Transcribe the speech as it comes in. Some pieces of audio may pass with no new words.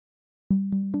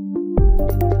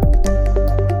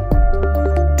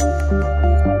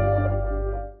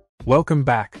Welcome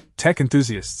back, tech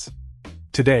enthusiasts.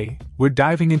 Today, we're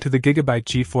diving into the GIGABYTE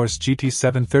GeForce GT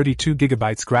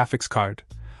 732GB graphics card,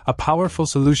 a powerful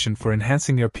solution for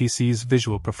enhancing your PC's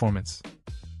visual performance.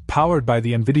 Powered by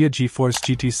the NVIDIA GeForce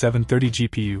GT 730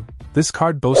 GPU, this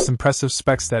card boasts impressive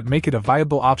specs that make it a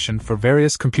viable option for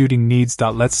various computing needs.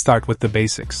 Let's start with the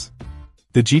basics.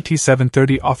 The GT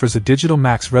 730 offers a digital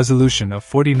max resolution of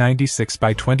 4096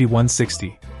 by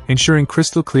 2160, ensuring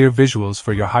crystal clear visuals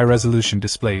for your high-resolution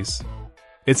displays.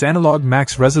 Its analog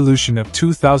max resolution of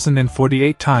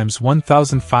 2048 x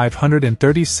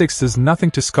 1536 is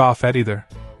nothing to scoff at either,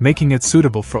 making it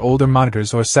suitable for older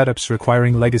monitors or setups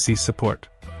requiring legacy support.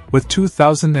 With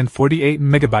 2048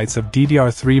 MB of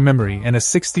DDR3 memory and a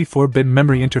 64-bit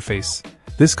memory interface,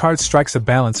 this card strikes a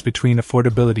balance between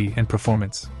affordability and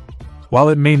performance. While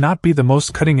it may not be the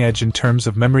most cutting-edge in terms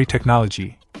of memory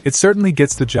technology, it certainly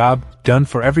gets the job done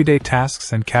for everyday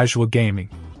tasks and casual gaming.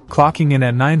 Clocking in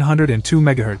at 902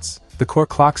 MHz, the core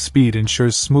clock speed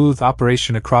ensures smooth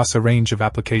operation across a range of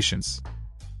applications.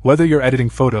 Whether you're editing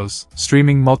photos,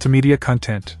 streaming multimedia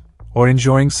content, or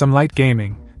enjoying some light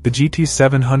gaming, the GT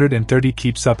 730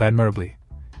 keeps up admirably.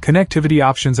 Connectivity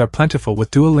options are plentiful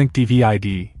with dual-link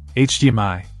DVI-D,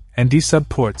 HDMI, and D-sub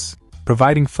ports,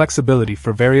 providing flexibility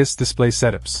for various display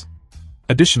setups.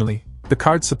 Additionally, the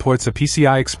card supports a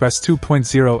PCI Express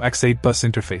 2.0 x8 bus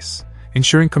interface,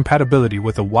 ensuring compatibility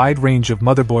with a wide range of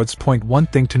motherboards. One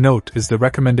thing to note is the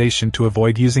recommendation to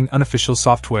avoid using unofficial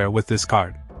software with this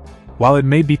card. While it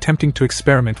may be tempting to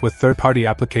experiment with third-party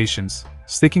applications,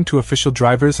 sticking to official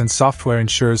drivers and software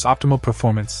ensures optimal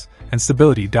performance and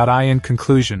stability. In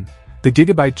conclusion, the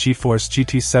GIGABYTE GeForce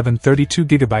GT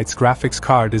 732GB graphics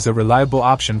card is a reliable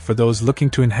option for those looking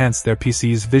to enhance their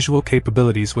PC's visual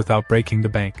capabilities without breaking the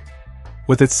bank.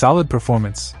 With its solid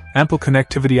performance, ample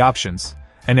connectivity options,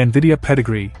 and NVIDIA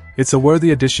pedigree, it's a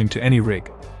worthy addition to any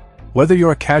rig. Whether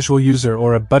you're a casual user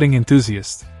or a budding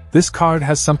enthusiast, this card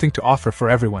has something to offer for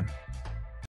everyone.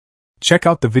 Check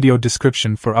out the video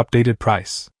description for updated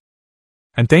price.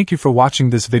 And thank you for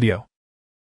watching this video.